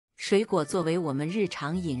水果作为我们日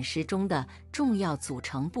常饮食中的重要组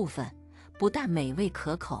成部分，不但美味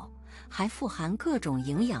可口，还富含各种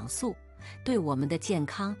营养素，对我们的健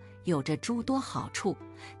康有着诸多好处。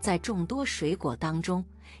在众多水果当中，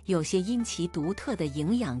有些因其独特的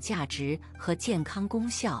营养价值和健康功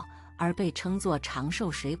效而被称作长寿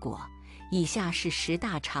水果。以下是10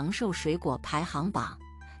大长寿水果排行榜，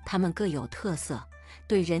它们各有特色，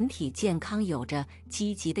对人体健康有着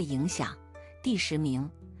积极的影响。第10名，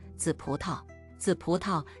紫葡萄。紫葡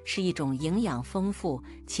萄是一种营养丰富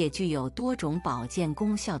且具有多种保健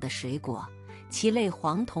功效的水果，其类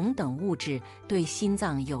黄酮等物质对心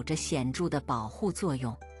脏有着显著的保护作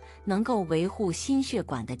用，能够维护心血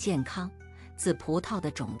管的健康。紫葡萄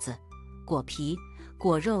的种子、果皮、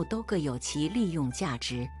果肉都各有其利用价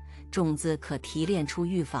值。种子可提炼出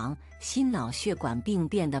预防心脑血管病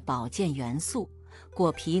变的保健元素，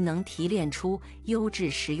果皮能提炼出优质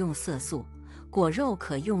食用色素，果肉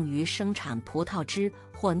可用于生产葡萄汁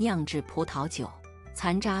或酿制葡萄酒，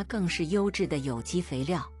残渣更是优质的有机肥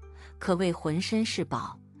料，可谓浑身是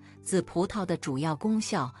宝。紫葡萄的主要功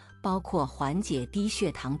效包括缓解低血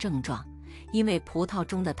糖症状，因为葡萄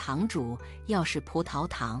中的糖主要是葡萄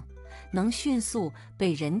糖，能迅速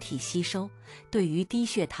被人体吸收，对于低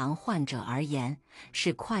血糖患者而言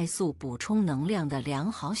是快速补充能量的良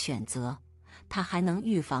好选择。它还能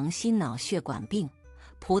预防心脑血管病。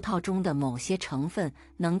葡萄中的某些成分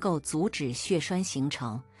能够阻止血栓形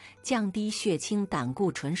成，降低血清胆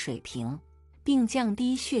固醇水平，并降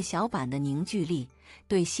低血小板的凝聚力，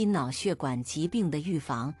对心脑血管疾病的预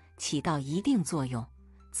防起到一定作用。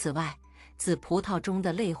此外，紫葡萄中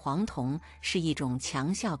的类黄酮是一种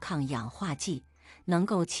强效抗氧化剂，能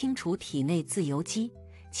够清除体内自由基，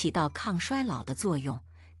起到抗衰老的作用。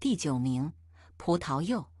第9名，葡萄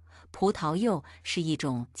柚。葡萄柚是一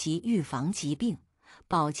种集预防疾病、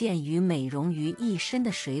保健与美容于一身的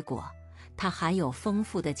水果，它含有丰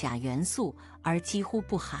富的钾元素而几乎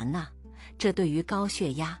不含钠，这对于高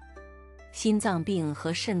血压、心脏病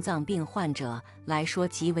和肾脏病患者来说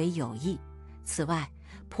极为有益。此外，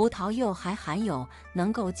葡萄柚还含有能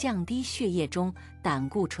够降低血液中胆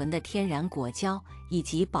固醇的天然果胶，以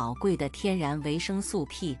及宝贵的天然维生素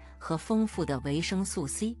P 和丰富的维生素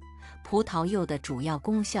C。葡萄柚的主要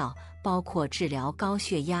功效包括治疗高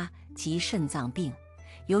血压及肾脏病，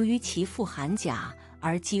由于其富含钾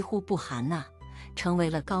而几乎不含钠，成为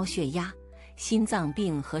了高血压、心脏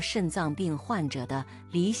病和肾脏病患者的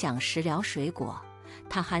理想食疗水果。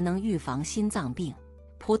它还能预防心脏病。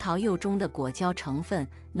葡萄柚中的果胶成分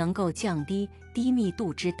能够降低低密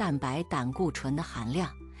度脂蛋白胆固醇的含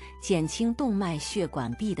量，减轻动脉血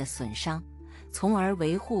管壁的损伤，从而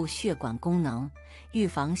维护血管功能，预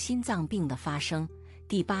防心脏病的发生。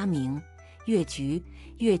第8名，越橘。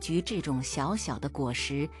越橘这种小小的果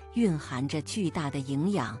实蕴含着巨大的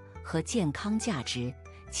营养和健康价值，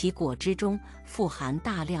其果汁中富含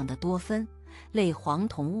大量的多酚类黄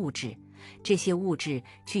酮物质，这些物质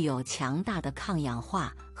具有强大的抗氧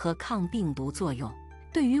化和抗病毒作用，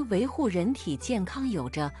对于维护人体健康有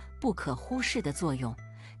着不可忽视的作用。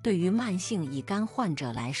对于慢性乙肝患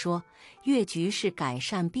者来说，越橘是改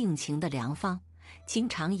善病情的良方，经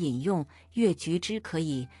常饮用越橘汁可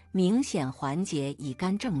以明显缓解乙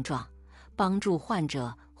肝症状，帮助患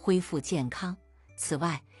者恢复健康。此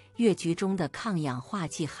外，越橘中的抗氧化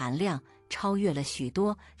剂含量超越了许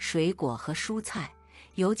多水果和蔬菜，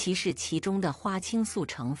尤其是其中的花青素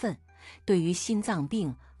成分，对于心脏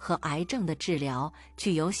病和癌症的治疗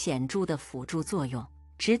具有显著的辅助作用。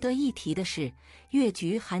值得一提的是，越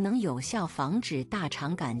橘还能有效防止大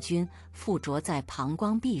肠杆菌附着在膀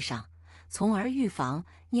胱壁上，从而预防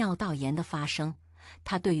尿道炎的发生。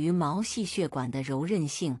它对于毛细血管的柔韧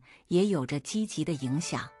性也有着积极的影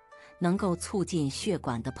响，能够促进血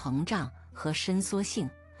管的膨胀和伸缩性，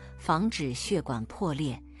防止血管破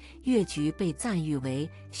裂。越橘被赞誉为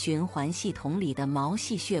循环系统里的毛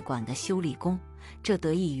细血管的修理工，这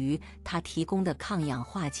得益于它提供的抗氧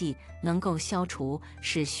化剂能够消除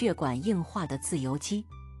使血管硬化的自由基，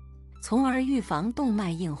从而预防动脉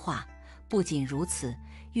硬化。不仅如此，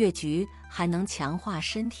越橘还能强化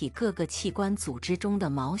身体各个器官组织中的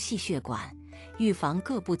毛细血管，预防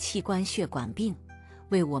各部器官血管病，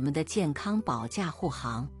为我们的健康保驾护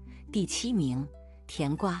航。第7名，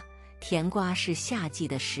甜瓜。甜瓜是夏季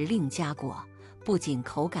的时令佳果，不仅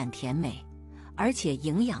口感甜美，而且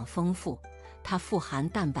营养丰富。它富含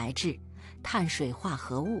蛋白质、碳水化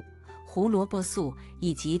合物、胡萝卜素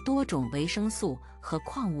以及多种维生素和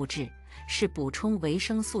矿物质，是补充维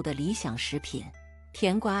生素的理想食品。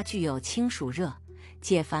甜瓜具有清暑热、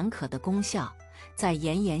解烦渴的功效，在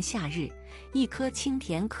炎炎夏日，一颗清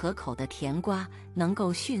甜可口的甜瓜能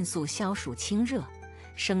够迅速消暑清热，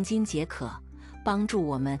生津解渴，帮助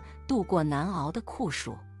我们度过难熬的酷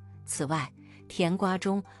暑。此外，甜瓜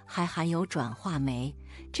中还含有转化酶，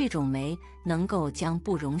这种酶能够将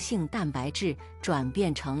不溶性蛋白质转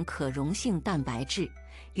变成可溶性蛋白质，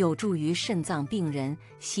有助于肾脏病人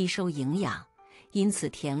吸收营养。因此，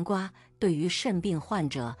甜瓜对于肾病患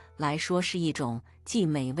者来说是一种既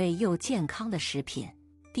美味又健康的食品。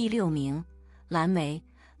第6名，蓝莓。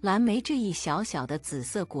蓝莓这一小小的紫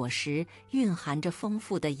色果实蕴含着丰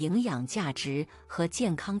富的营养价值和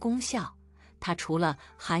健康功效。它除了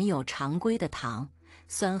含有常规的糖、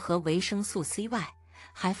酸和维生素 C 外，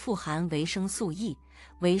还富含维生素 E、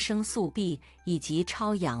维生素 B 以及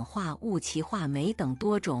超氧化物歧化酶等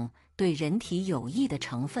多种对人体有益的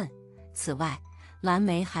成分。此外，蓝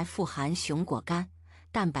莓还富含熊果苷、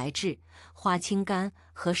蛋白质、花青苷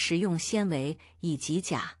和食用纤维以及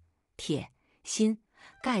钾、铁、锌、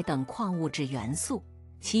钙等矿物质元素，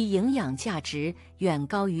其营养价值远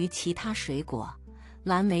高于其他水果。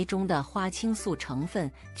蓝莓中的花青素成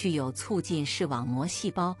分具有促进视网膜细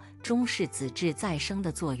胞中视子质再生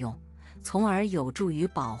的作用，从而有助于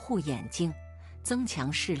保护眼睛、增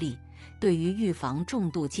强视力，对于预防重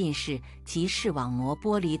度近视及视网膜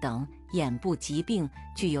剥离等眼部疾病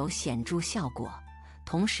具有显著效果。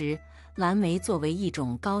同时，蓝莓作为一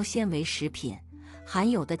种高纤维食品，含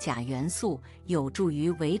有的钾元素有助于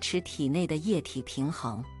维持体内的液体平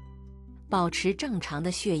衡，保持正常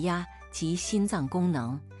的血压及心脏功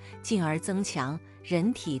能，进而增强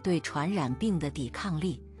人体对传染病的抵抗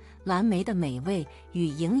力。蓝莓的美味与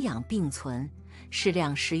营养并存，适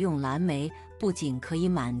量食用蓝莓不仅可以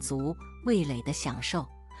满足味蕾的享受，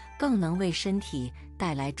更能为身体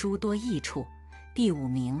带来诸多益处。第5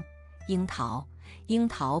名，樱桃。樱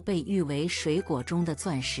桃被誉为水果中的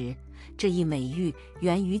钻石，这一美誉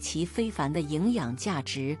源于其非凡的营养价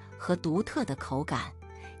值和独特的口感。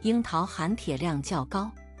樱桃含铁量较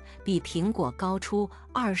高，比苹果高出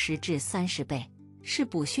20至30倍，是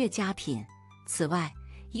补血佳品。此外，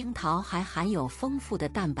樱桃还含有丰富的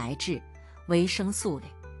蛋白质、维生素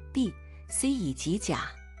A、B、C 以及钾、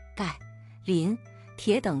钙、磷、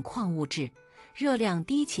铁等矿物质，热量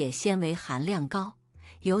低且纤维含量高，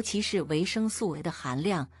尤其是维生素 A 的含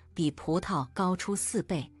量比葡萄高出4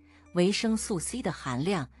倍，维生素 C 的含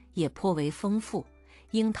量也颇为丰富。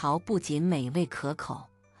樱桃不仅美味可口，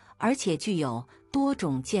而且具有多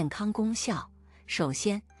种健康功效。首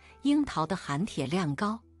先，樱桃的含铁量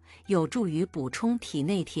高，有助于补充体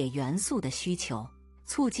内铁元素的需求，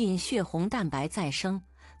促进血红蛋白再生，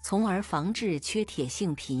从而防治缺铁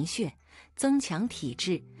性贫血，增强体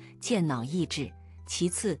质，健脑益智。其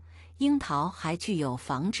次，樱桃还具有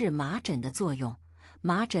防治麻疹的作用。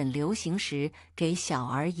麻疹流行时，给小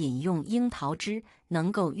儿饮用樱桃汁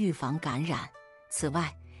能够预防感染。此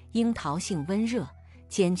外，樱桃性温热，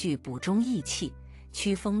兼具补中益气、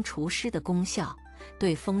祛风除湿的功效，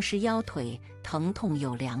对风湿腰腿疼痛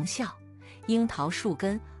有良效。樱桃树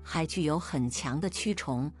根还具有很强的驱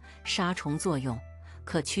虫、杀虫作用，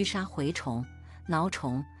可驱杀蛔虫、挠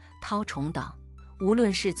虫、绦虫等。无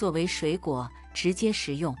论是作为水果直接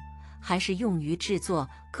食用，还是用于制作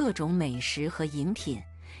各种美食和饮品，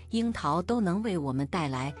樱桃都能为我们带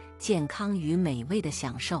来健康与美味的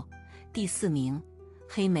享受。第4名，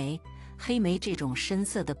黑莓。黑莓这种深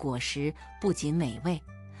色的果实不仅美味，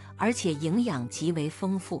而且营养极为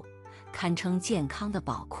丰富，堪称健康的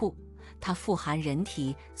宝库。它富含人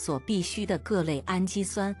体所必需的各类氨基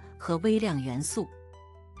酸和微量元素，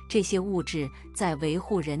这些物质在维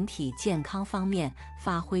护人体健康方面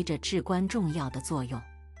发挥着至关重要的作用。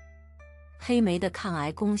黑莓的抗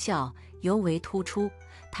癌功效尤为突出，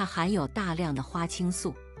它含有大量的花青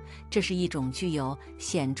素，这是一种具有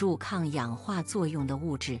显著抗氧化作用的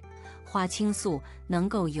物质。花青素能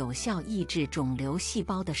够有效抑制肿瘤细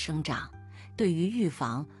胞的生长，对于预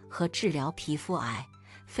防和治疗皮肤癌、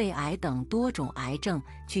肺癌等多种癌症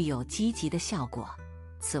具有积极的效果。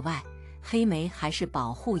此外，黑莓还是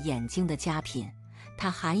保护眼睛的佳品，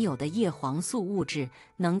它含有的叶黄素物质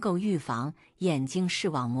能够预防眼睛视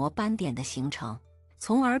网膜斑点的形成，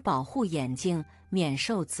从而保护眼睛免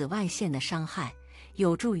受紫外线的伤害，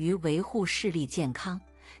有助于维护视力健康。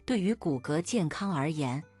对于骨骼健康而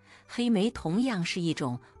言，黑莓同样是一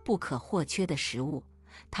种不可或缺的食物，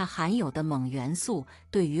它含有的锰元素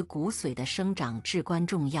对于骨髓的生长至关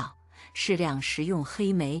重要。适量食用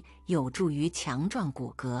黑莓有助于强壮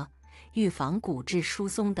骨骼，预防骨质疏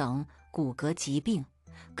松等骨骼疾病。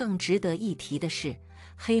更值得一提的是，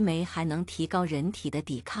黑莓还能提高人体的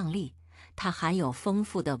抵抗力，它含有丰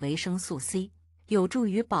富的维生素 C， 有助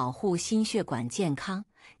于保护心血管健康，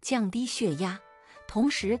降低血压，同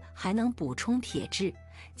时还能补充铁质，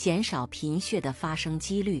减少贫血的发生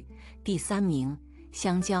几率。第3名，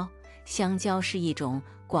香蕉，香蕉是一种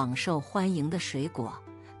广受欢迎的水果，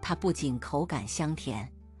它不仅口感香甜，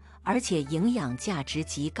而且营养价值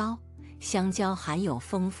极高。香蕉含有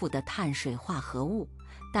丰富的碳水化合物、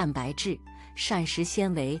蛋白质、膳食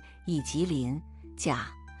纤维以及磷、钾、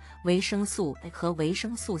维生素 A 和维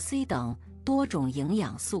生素 C 等多种营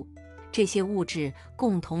养素，这些物质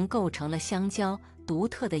共同构成了香蕉独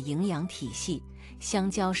特的营养体系。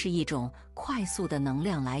香蕉是一种快速的能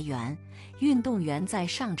量来源，运动员在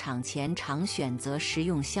上场前常选择食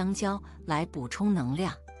用香蕉来补充能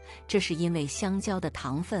量，这是因为香蕉的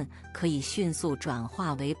糖分可以迅速转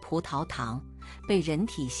化为葡萄糖，被人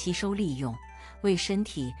体吸收利用，为身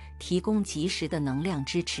体提供及时的能量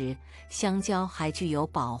支持。香蕉还具有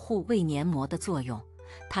保护胃黏膜的作用，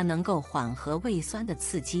它能够缓和胃酸的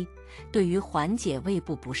刺激，对于缓解胃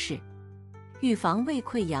部不适、预防胃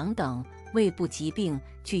溃疡等胃部疾病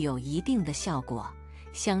具有一定的效果。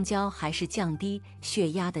香蕉还是降低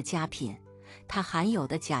血压的佳品，它含有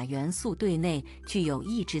的钾元素对内具有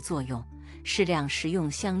抑制作用，适量食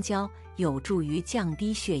用香蕉有助于降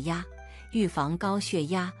低血压，预防高血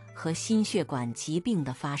压和心血管疾病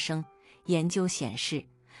的发生。研究显示，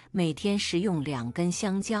每天食用2根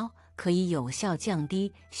香蕉可以有效降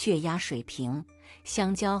低血压水平。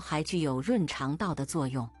香蕉还具有润肠道的作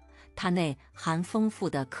用，它内含丰富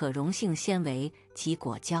的可溶性纤维及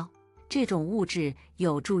果胶，这种物质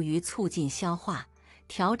有助于促进消化、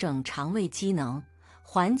调整肠胃机能，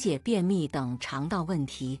缓解便秘等肠道问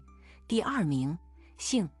题。第2名，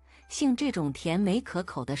杏。杏这种甜美可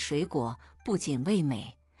口的水果不仅味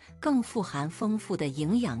美，更富含丰富的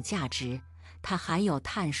营养价值。它含有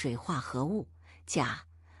碳水化合物、钾、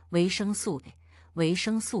维生素 A、维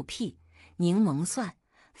生素 P、柠檬酸、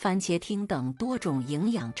番茄烃等多种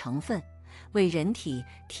营养成分，为人体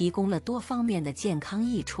提供了多方面的健康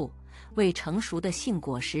益处。未成熟的杏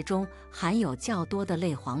果实中含有较多的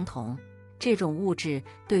类黄酮，这种物质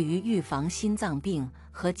对于预防心脏病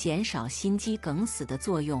和减少心肌梗死的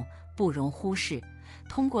作用不容忽视。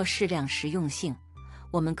通过适量食用杏，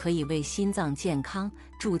我们可以为心脏健康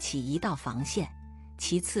筑起一道防线。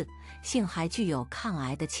其次，杏还具有抗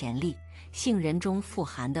癌的潜力。杏仁中富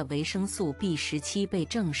含的维生素 B17被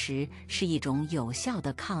证实是一种有效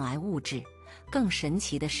的抗癌物质。更神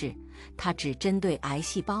奇的是，它只针对癌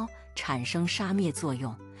细胞产生杀灭作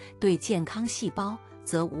用，对健康细胞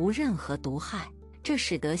则无任何毒害，这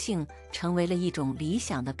使得杏成为了一种理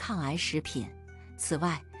想的抗癌食品。此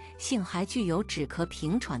外，杏还具有止咳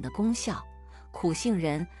平喘的功效，苦杏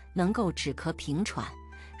仁能够止咳平喘、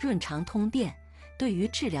润肠通便，对于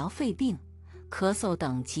治疗肺病、咳嗽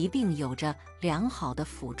等疾病有着良好的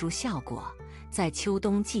辅助效果。在秋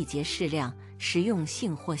冬季节适量食用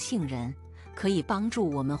杏或杏仁，可以帮助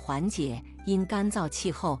我们缓解因干燥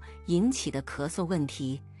气候引起的咳嗽问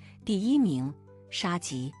题。第1名，沙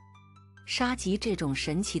棘。沙棘这种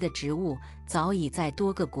神奇的植物早已在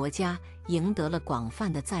多个国家赢得了广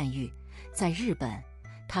泛的赞誉。在日本，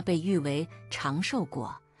它被誉为长寿果；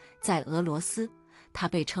在俄罗斯，它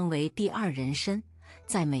被称为第2人参；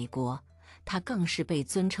在美国，它更是被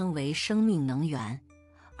尊称为生命能源。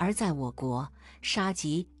而在我国，沙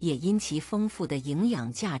棘也因其丰富的营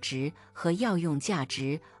养价值和药用价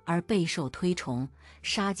值而备受推崇。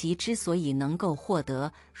沙棘之所以能够获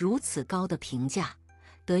得如此高的评价，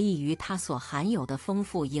得益于它所含有的丰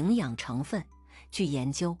富营养成分。据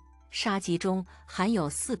研究，沙棘中含有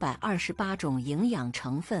428种营养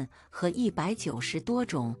成分和190多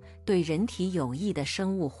种对人体有益的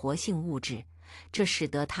生物活性物质，这使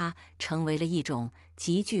得它成为了一种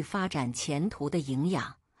极具发展前途的营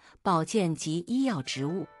养、保健及医药植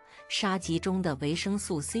物。沙棘中的维生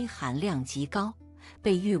素 C 含量极高，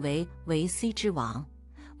被誉为维 C 之王。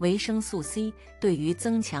维生素 C 对于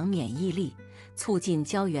增强免疫力、促进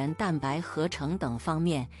胶原蛋白合成等方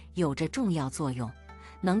面有着重要作用，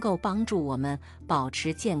能够帮助我们保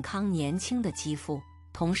持健康年轻的肌肤。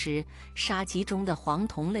同时，沙棘中的黄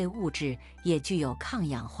酮类物质也具有抗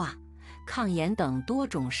氧化、抗炎等多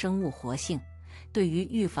种生物活性，对于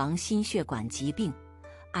预防心血管疾病、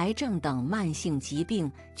癌症等慢性疾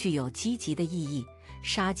病具有积极的意义。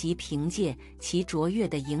沙棘凭借其卓越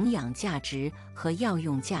的营养价值和药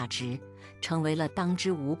用价值，成为了当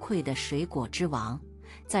之无愧的水果之王。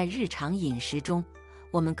在日常饮食中，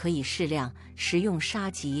我们可以适量食用沙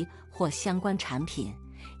棘或相关产品，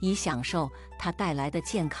以享受它带来的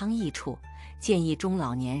健康益处。建议中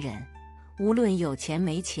老年人，无论有钱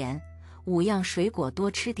没钱，5样水果多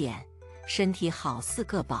吃点，身体好似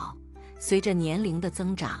个宝。随着年龄的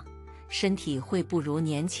增长，身体会不如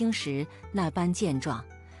年轻时那般健壮。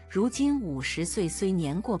如今50岁虽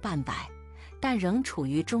年过半百，但仍处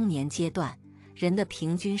于中年阶段，人的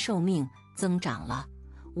平均寿命增长了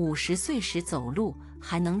，50岁时走路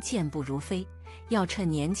还能健步如飞，要趁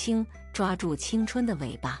年轻抓住青春的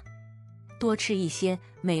尾巴。多吃一些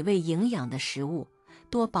美味营养的食物，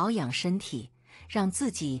多保养身体，让自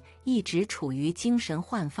己一直处于精神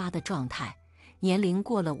焕发的状态。年龄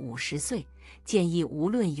过了50岁，建议无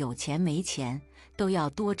论有钱没钱，都要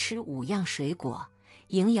多吃5样水果，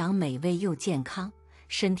营养美味又健康，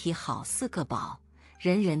身体好4个宝，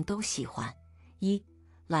人人都喜欢。1.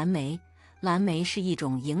 蓝莓。蓝莓是一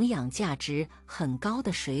种营养价值很高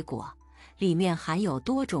的水果，里面含有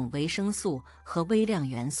多种维生素和微量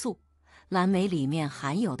元素。蓝莓里面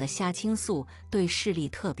含有的虾青素对视力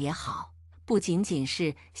特别好，不仅仅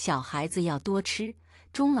是小孩子要多吃，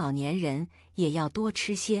中老年人也要多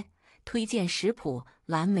吃些。推荐食谱：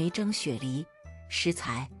蓝莓蒸雪梨。食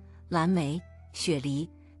材：蓝莓、雪梨、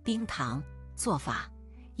冰糖。做法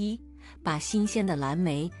：1. 把新鲜的蓝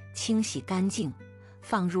莓清洗干净，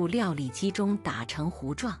放入料理机中打成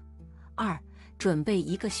糊状。2. 准备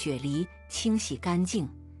一个雪梨，清洗干净，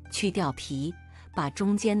去掉皮，把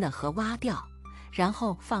中间的核挖掉，然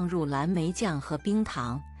后放入蓝莓酱和冰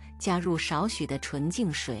糖，加入少许的纯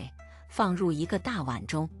净水，放入一个大碗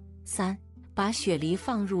中。3. 把雪梨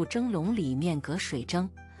放入蒸笼里面隔水蒸，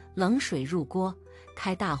冷水入锅，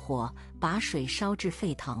开大火把水烧至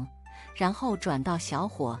沸腾，然后转到小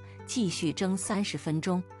火继续蒸30分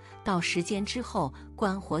钟，到时间之后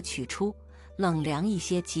关火取出，冷凉一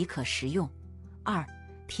些即可食用。2.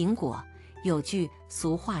 苹果。有句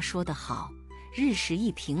俗话说得好，日食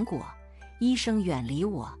一苹果，医生远离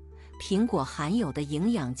我。苹果含有的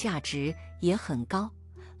营养价值也很高，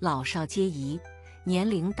老少皆宜。年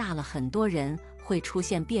龄大了，很多人会出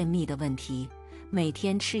现便秘的问题，每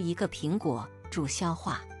天吃1个苹果助消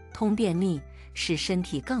化、通便秘，使身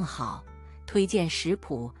体更好。推荐食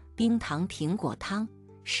谱：冰糖苹果汤。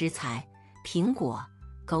食材：苹果、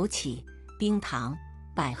枸杞、冰糖、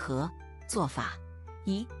百合。做法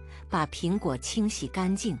：1. 把苹果清洗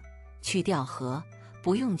干净，去掉核，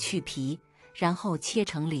不用去皮，然后切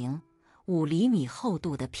成0.5厘米厚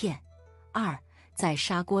度的片。2. 在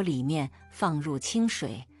砂锅里面放入清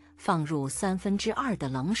水，放入2/3的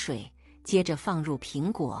冷水，接着放入苹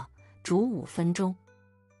果，煮5分钟。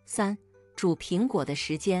3. 煮苹果的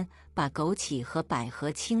时间，把枸杞和百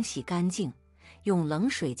合清洗干净，用冷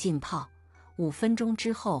水浸泡，5分钟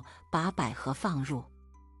之后把百合放入，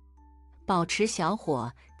保持小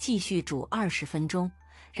火继续煮20分钟，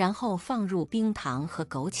然后放入冰糖和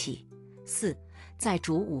枸杞。4. 再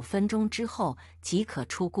煮5分钟之后即可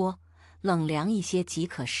出锅，冷凉一些即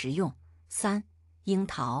可食用。3. 樱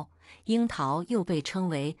桃。樱桃又被称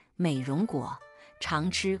为美容果，常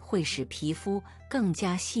吃会使皮肤更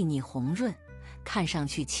加细腻红润，看上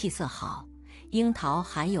去气色好。樱桃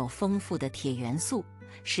含有丰富的铁元素，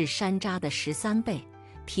是山楂的13倍，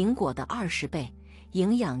苹果的20倍，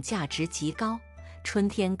营养价值极高。春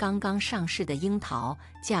天刚刚上市的樱桃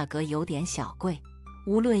价格有点小贵，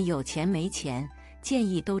无论有钱没钱，建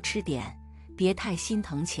议都吃点，别太心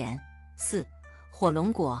疼钱。4. 火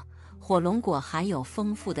龙果。火龙果含有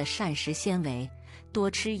丰富的膳食纤维，多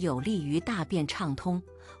吃有利于大便畅通。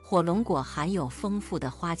火龙果含有丰富的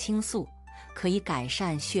花青素，可以改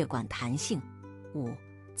善血管弹性。5.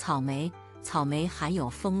 草莓。草莓含有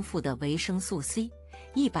丰富的维生素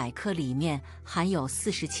C，100克里面含有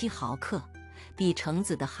47毫克，比橙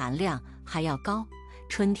子的含量还要高。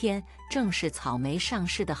春天正是草莓上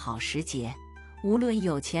市的好时节，无论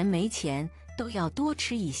有钱没钱，都要多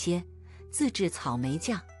吃一些。自制草莓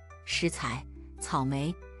酱。食材：草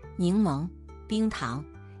莓、柠檬、冰糖、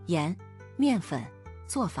盐、面粉。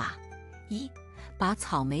做法：1. 把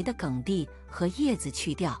草莓的梗蒂和叶子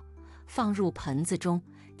去掉，放入盆子中，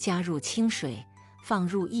加入清水，放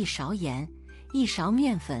入1勺盐、1勺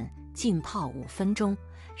面粉，浸泡5分钟，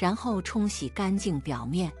然后冲洗干净表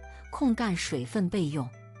面，控干水分备用。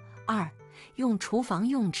2. 用厨房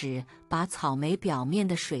用纸把草莓表面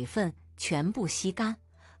的水分全部吸干，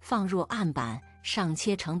放入案板上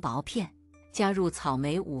切成薄片，加入草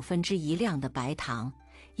莓1/5量的白糖，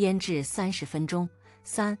腌制30分钟。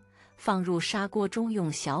3. 放入砂锅中，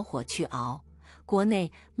用小火去熬，锅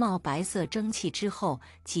内冒白色蒸汽之后，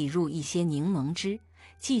挤入一些柠檬汁，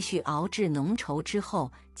继续熬至浓稠之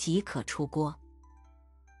后即可出锅。